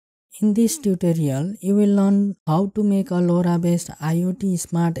In this tutorial, you will learn how to make a LoRa-based IoT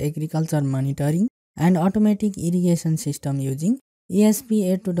smart agriculture monitoring and automatic irrigation system using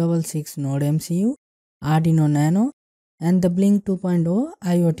ESP8266 NodeMCU, Arduino Nano, and the Blynk 2.0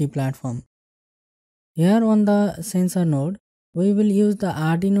 IoT platform. Here on the sensor node, we will use the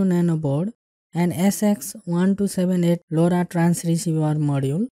Arduino Nano board and SX1278 LoRa Transceiver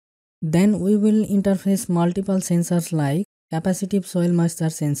module. Then we will interface multiple sensors like capacitive soil moisture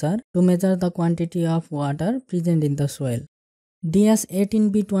sensor to measure the quantity of water present in the soil,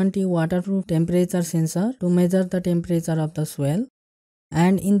 DS18B20 waterproof temperature sensor to measure the temperature of the soil,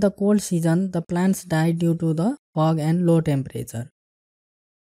 and in the cold season the plants die due to the fog and low temperature.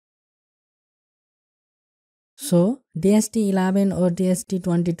 So DHT11 or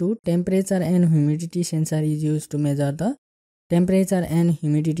DHT22 temperature and humidity sensor is used to measure the temperature and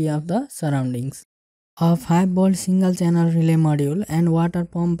humidity of the surroundings. A 5V single channel relay module and water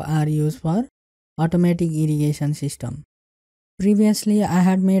pump are used for automatic irrigation system. Previously, I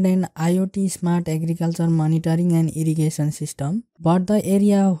had made an IoT smart agriculture monitoring and irrigation system, but the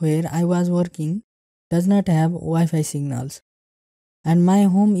area where I was working does not have Wi-Fi signals, and my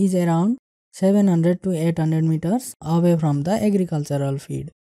home is around 700 to 800 meters away from the agricultural field.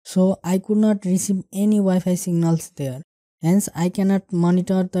 So I could not receive any Wi-Fi signals there. Hence, I cannot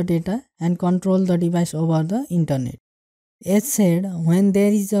monitor the data and control the device over the internet. As said, when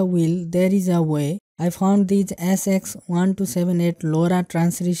there is a will, there is a way. I found this SX1278 LoRa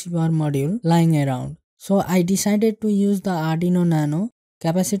Transceiver module lying around. So I decided to use the Arduino Nano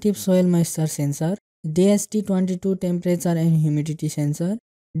capacitive soil moisture sensor, DHT22 temperature and humidity sensor,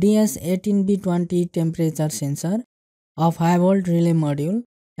 DS18B20 temperature sensor, a 5V relay module,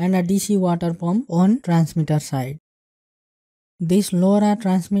 and a DC water pump on transmitter side. This LoRa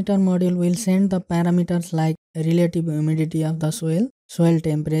transmitter module will send the parameters like relative humidity of the soil, soil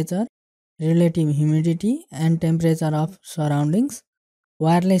temperature, relative humidity and temperature of surroundings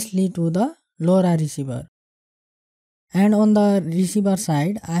wirelessly to the LoRa receiver. And on the receiver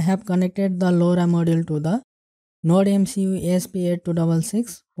side, I have connected the LoRa module to the NodeMCU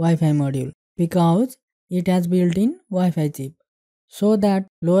ESP8266 Wi-Fi module because it has built-in Wi-Fi chip, so that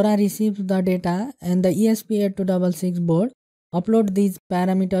LoRa receives the data and the ESP8266 board upload these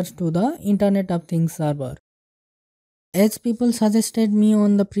parameters to the Internet of Things server. As people suggested me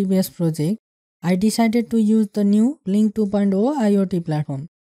on the previous project, I decided to use the new Blynk 2.0 IoT platform.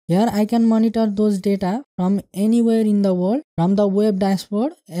 Here I can monitor those data from anywhere in the world from the web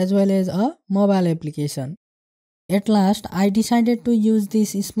dashboard as well as a mobile application. At last, I decided to use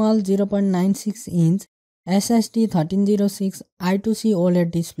this small 0.96-inch SX1278 I2C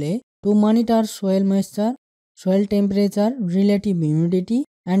OLED display to monitor soil moisture, soil temperature, relative humidity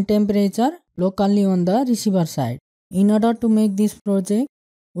and temperature locally on the receiver side. In order to make this project,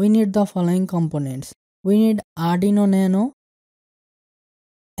 we need the following components. We need Arduino Nano,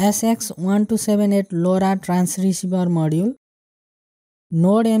 SX1278 LoRa Transceiver module,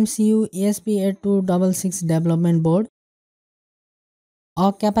 NodeMCU ESP8266 development board,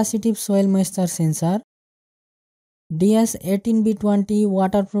 a capacitive soil moisture sensor, DS18B20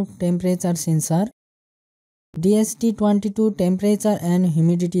 waterproof temperature sensor, DHT22 temperature and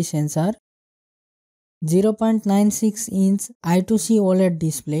humidity sensor, 0.96-inch I2C OLED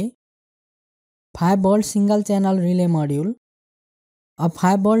display, 5V single channel relay module, a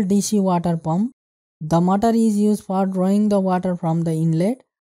 5V DC water pump. The motor is used for drawing the water from the inlet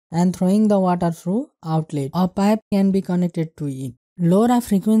and throwing the water through outlet. A pipe can be connected to it. LoRa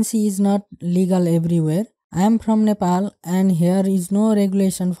frequency is not legal everywhere. I am from Nepal and here is no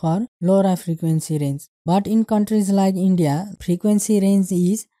regulation for LoRa frequency range. But in countries like India, frequency range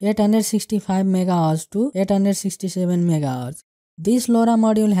is 865 MHz to 867 MHz. This LoRa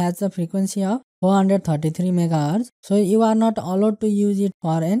module has a frequency of 433 MHz, so you are not allowed to use it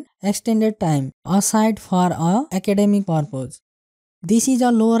for an extended time aside for a academic purpose. This is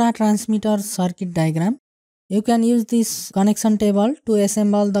a LoRa transmitter circuit diagram. You can use this connection table to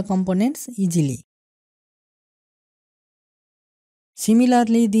assemble the components easily.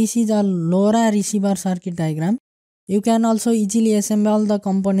 Similarly, this is a LoRa receiver circuit diagram. You can also easily assemble the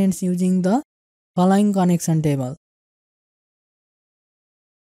components using the following connection table.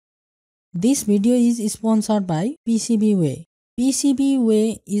 This video is sponsored by PCBWay.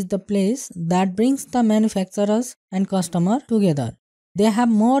 PCBWay is the place that brings the manufacturers and customer together. They have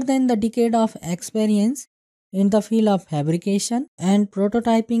more than a decade of experience in the field of fabrication and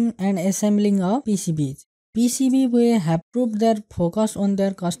prototyping and assembling of PCBs. PCBWay have proved their focus on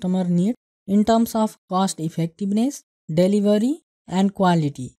their customer need in terms of cost effectiveness, delivery and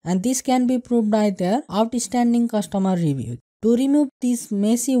quality, and this can be proved by their outstanding customer reviews. To remove this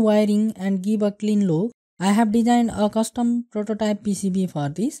messy wiring and give a clean look, I have designed a custom prototype PCB for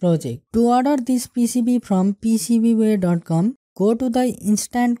this project. To order this PCB from PCBway.com, go to the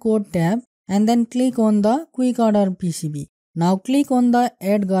Instant Code tab and then click on the Quick Order PCB. Now click on the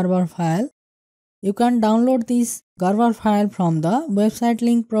Add Gerber file. You can download this Gerber file from the website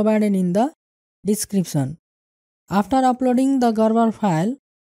link provided in the description. After uploading the Gerber file,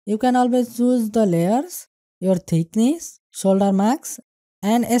 you can always choose the layers, your thickness, solder max,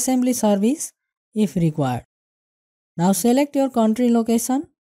 and assembly service if required. Now select your country location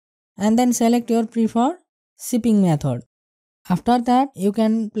and then select your preferred shipping method. After that, you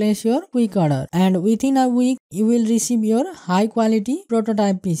can place your quick order and within a week you will receive your high quality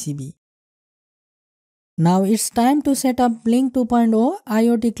prototype PCB. Now it's time to set up Blynk 2.0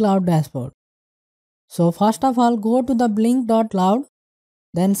 IoT Cloud dashboard. So first of all, go to the blynk.cloud,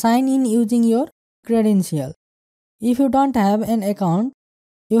 then sign in using your credential. If you don't have an account,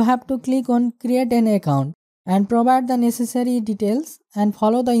 you have to click on create an account and provide the necessary details and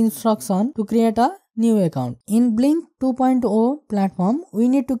follow the instruction to create a new account. In Blynk 2.0 platform, we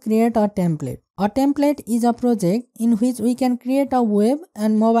need to create a template. A template is a project in which we can create a web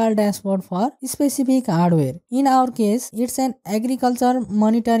and mobile dashboard for specific hardware. In our case, it's an agriculture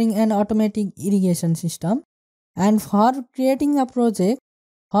monitoring and automatic irrigation system. And for creating a project,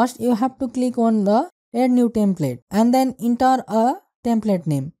 first you have to click on the add new template and then enter a template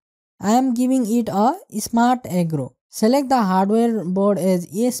name. I am giving it a Smart Agro. Select the hardware board as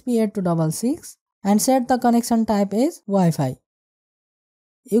ESP8266 and set the connection type as Wi-Fi.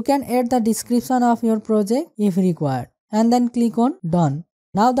 You can add the description of your project if required and then click on Done.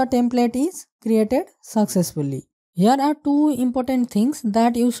 Now the template is created successfully. Here are two important things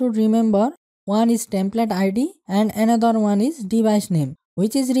that you should remember. One is template ID and another one is device name,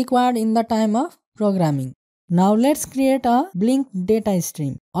 which is required in the time of programming. Now let's create a Blynk data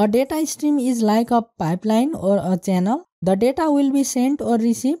stream. A data stream is like a pipeline or a channel. The data will be sent or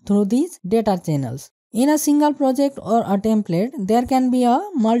received through these data channels. In a single project or a template, there can be a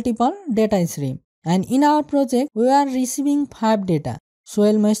multiple data stream. And in our project, we are receiving 5 data: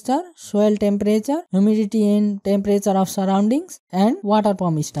 soil moisture, soil temperature, humidity and temperature of surroundings, and water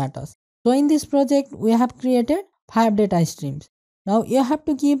pump status. So in this project, we have created 5 data streams. Now you have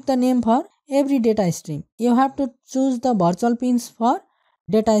to give the name for every data stream. You have to choose the virtual pins for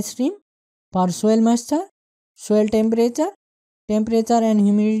data stream for soil moisture, soil temperature, temperature and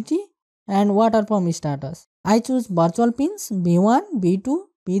humidity, and water pump status. I choose virtual pins B1, B2,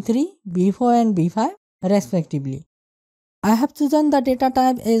 B3, B4 and B5 respectively. I have chosen the data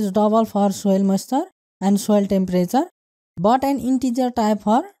type as double for soil moisture and soil temperature, but an integer type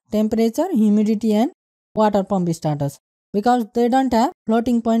for temperature, humidity and water pump status because they don't have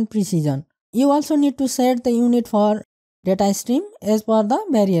floating point precision. You also need to set the unit for data stream as per the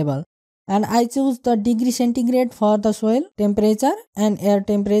variable, and I choose the degree centigrade for the soil temperature and air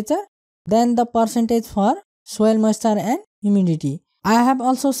temperature, then the percentage for soil moisture and humidity. I have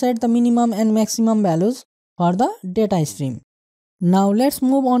also set the minimum and maximum values for the data stream. Now let's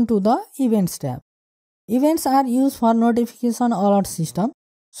move on to the events tab. Events are used for notification alert system.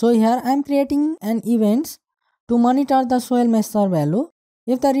 So here I am creating an event to monitor the soil moisture value.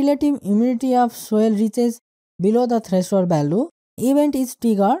 If the relative humidity of soil reaches below the threshold value, event is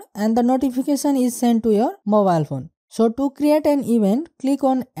triggered and the notification is sent to your mobile phone. So to create an event, click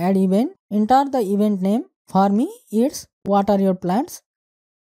on add event, enter the event name. For me, it's water your plants.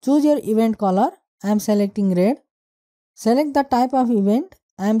 Choose your event color. I am selecting red. Select the type of event.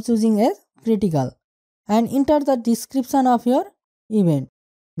 I am choosing as critical and enter the description of your event.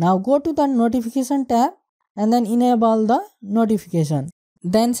 Now go to the notification tab and then enable the notification.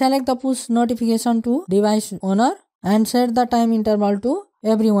 Then select the push notification to device owner and set the time interval to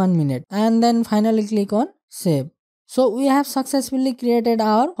every 1 minute and then finally click on save. So we have successfully created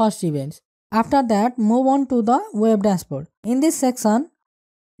our first events. After that, move on to the web dashboard. In this section,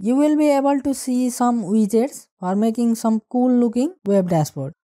 you will be able to see some widgets for making some cool looking web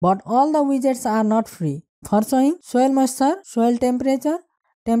dashboard. But all the widgets are not free. For showing soil moisture, soil temperature,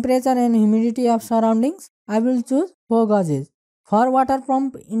 temperature and humidity of surroundings, I will choose 4 gauges. For water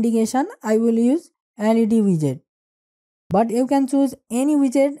pump indication, I will use LED widget. But you can choose any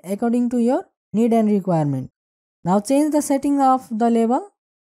widget according to your need and requirement. Now change the setting of the label.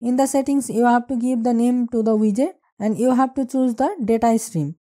 In the settings, you have to give the name to the widget and you have to choose the data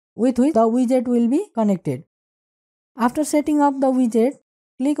stream with which the widget will be connected. After setting up the widget,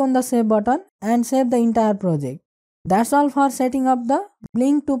 click on the save button and save the entire project. That's all for setting up the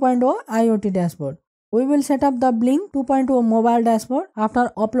Blynk 2.0 IoT dashboard. We will set up the Blynk 2.0 mobile dashboard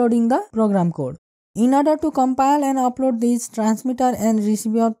after uploading the program code. In order to compile and upload these transmitter and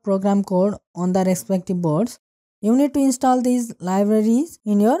receiver program code on the respective boards, you need to install these libraries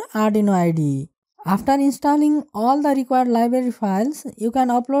in your Arduino IDE. After installing all the required library files, you can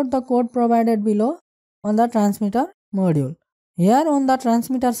upload the code provided below on the transmitter module. Here on the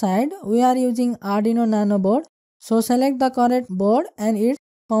transmitter side, we are using Arduino Nano board. So select the correct board and its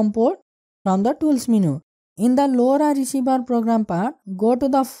COM port from the tools menu. In the LoRa receiver program part, go to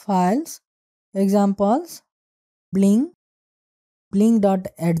the files, examples, Blynk,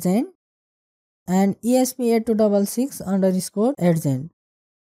 blynk.adzen and ESP8266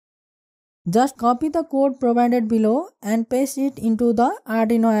 Just copy the code provided below and paste it into the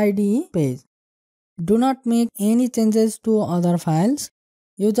Arduino IDE page. Do not make any changes to other files.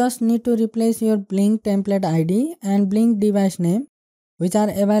 You just need to replace your Blynk template ID and Blynk device name, which are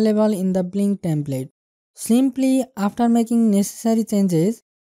available in the Blynk template. Simply, after making necessary changes,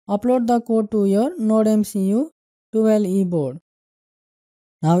 upload the code to your NodeMCU 12E board.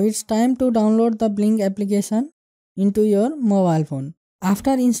 Now it's time to download the Blynk application into your mobile phone.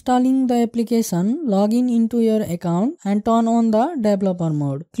 After installing the application, log in into your account and turn on the developer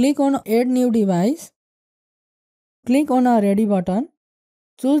mode. Click on Add New Device. Click on a Ready button.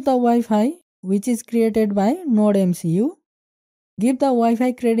 Choose the Wi-Fi which is created by NodeMCU. Give the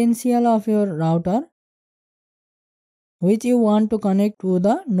Wi-Fi credential of your router which you want to connect to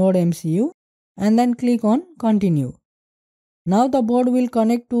the NodeMCU and then click on Continue. Now the board will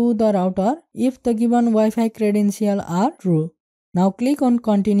connect to the router if the given Wi-Fi credentials are true. Now click on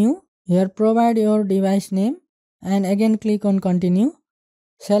Continue. Here provide your device name and again click on Continue.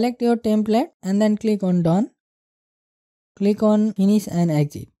 Select your template and then click on Done. Click on Finish and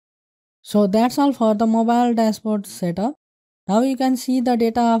Exit. So that's all for the mobile dashboard setup. Now you can see the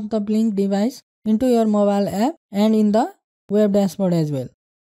data of the Blynk device into your mobile app and in the web dashboard as well.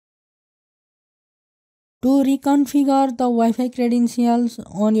 To reconfigure the Wi-Fi credentials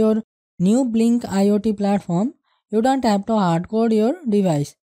on your new Blynk IoT platform, you don't have to hardcode your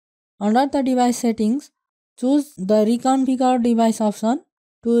device. Under the device settings, choose the reconfigure device option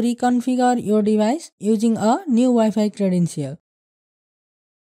to reconfigure your device using a new Wi-Fi credential.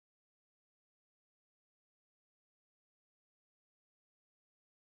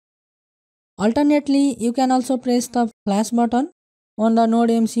 Alternately, you can also press the flash button on the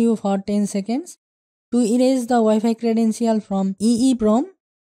NodeMCU for 10 seconds to erase the Wi-Fi credential from EEPROM.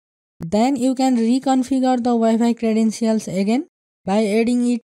 Then you can reconfigure the Wi-Fi credentials again by adding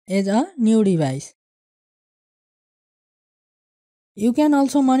it as a new device. You can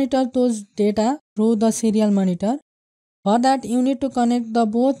also monitor those data through the serial monitor. For that, you need to connect the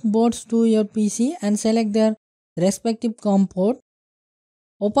both boards to your PC and select their respective COM port.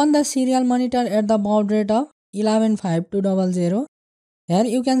 Open the serial monitor at the baud rate of 115200. Here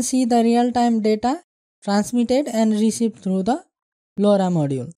you can see the real-time data transmitted and received through the LoRa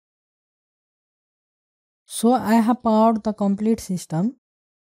module. So I have powered the complete system.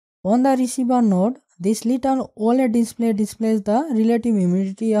 On the receiver node, this little OLED display displays the relative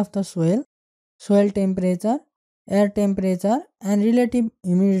humidity of the soil temperature, air temperature and relative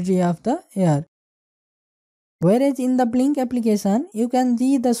humidity of the air. Whereas in the Blynk application, you can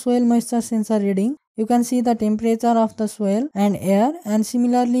see the soil moisture sensor reading, you can see the temperature of the soil and air and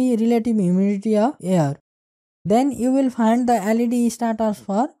similarly relative humidity of air. Then you will find the LED starters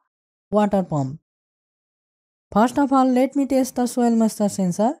for water pump. First of all, let me test the soil moisture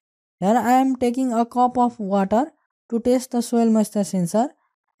sensor. Here I am taking a cup of water to test the soil moisture sensor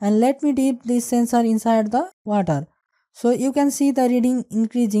and let me dip this sensor inside the water. So you can see the reading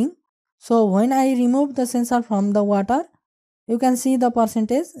increasing. So when I remove the sensor from the water, you can see the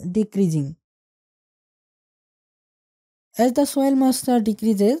percentage decreasing. As the soil moisture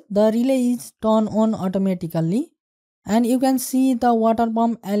decreases, the relay is turned on automatically and you can see the water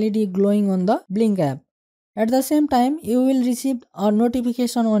pump LED glowing on the Blynk app. At the same time, you will receive a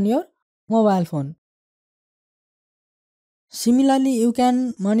notification on your mobile phone. Similarly, you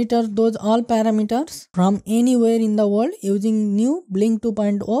can monitor those all parameters from anywhere in the world using new Blynk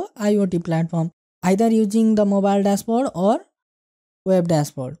 2.0 IoT platform, either using the mobile dashboard or web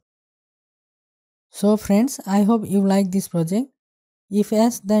dashboard. So friends, I hope you like this project. If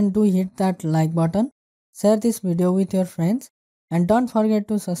yes, then do hit that like button, share this video with your friends and don't forget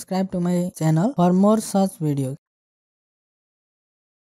to subscribe to my channel for more such videos.